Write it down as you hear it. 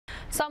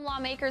Some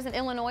lawmakers in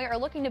Illinois are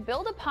looking to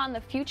build upon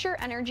the Future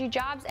Energy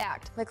Jobs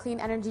Act. The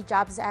Clean Energy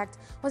Jobs Act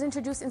was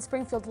introduced in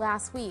Springfield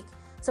last week.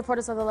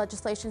 Supporters of the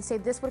legislation say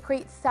this would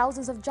create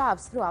thousands of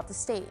jobs throughout the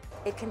state.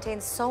 It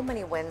contains so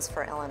many wins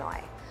for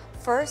Illinois.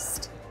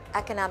 First,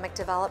 economic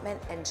development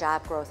and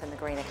job growth in the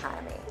green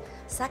economy.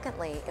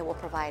 Secondly, it will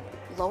provide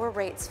lower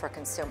rates for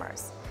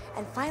consumers.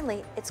 And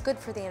finally, it's good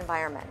for the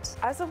environment.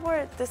 I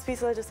support this piece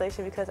of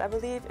legislation because I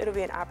believe it'll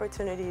be an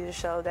opportunity to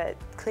show that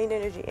clean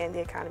energy and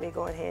the economy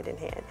go hand in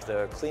hand.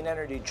 The Clean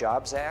Energy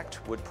Jobs Act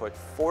would put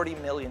 40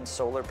 million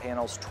solar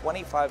panels,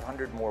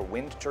 2,500 more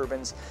wind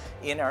turbines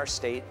in our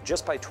state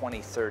just by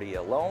 2030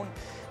 alone,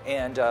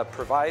 and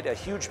provide a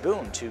huge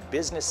boon to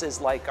businesses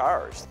like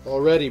ours.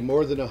 Already,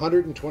 more than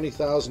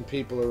 120,000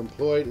 people are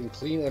employed in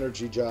clean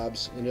energy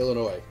jobs in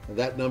Illinois, and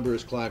that number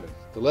is climbing.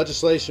 The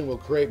legislation will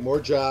create more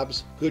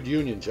jobs, good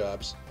union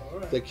jobs,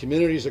 that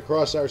communities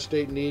across our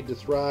state need to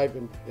thrive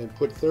and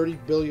put $30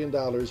 billion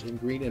in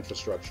green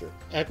infrastructure.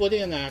 Equity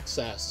and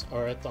access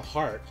are at the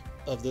heart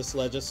of this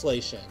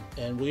legislation,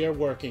 and we are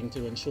working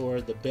to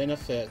ensure the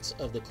benefits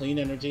of the clean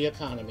energy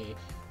economy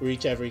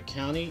reach every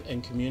county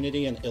and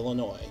community in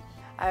Illinois.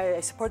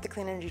 I support the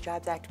Clean Energy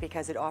Jobs Act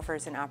because it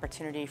offers an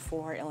opportunity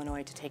for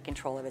Illinois to take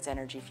control of its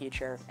energy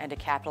future and to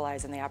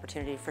capitalize on the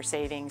opportunity for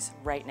savings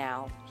right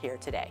now, here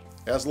today.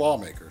 As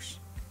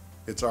lawmakers,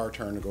 it's our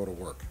turn to go to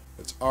work.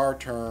 It's our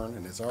turn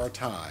and it's our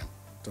time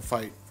to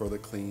fight for the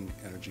Clean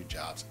Energy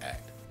Jobs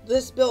Act.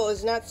 This bill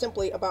is not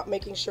simply about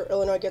making sure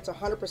Illinois gets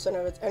 100%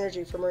 of its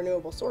energy from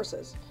renewable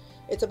sources.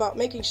 It's about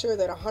making sure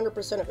that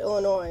 100% of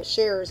Illinois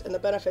shares in the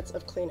benefits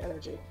of clean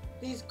energy.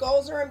 These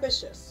goals are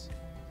ambitious,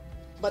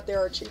 but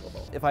they're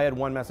achievable. If I had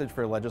one message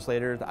for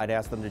legislators, I'd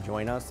ask them to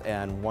join us,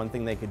 and one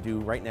thing they could do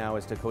right now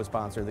is to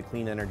co-sponsor the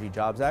Clean Energy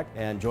Jobs Act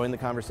and join the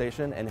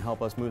conversation and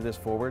help us move this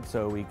forward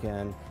so we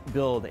can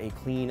build a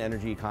clean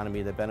energy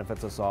economy that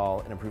benefits us all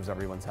and improves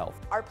everyone's health.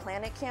 Our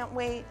planet can't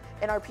wait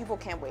and our people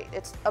can't wait.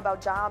 It's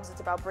about jobs,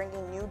 it's about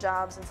bringing new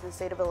jobs into the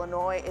state of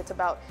Illinois, it's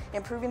about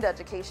improving the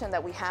education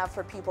that we have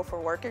for people, for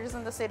workers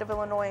in the state of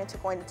Illinois, and to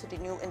going into the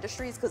new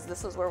industries, because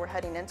this is where we're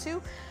heading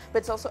into. But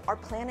it's also, our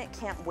planet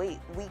can't wait.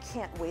 We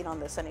can't wait on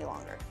this any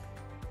longer.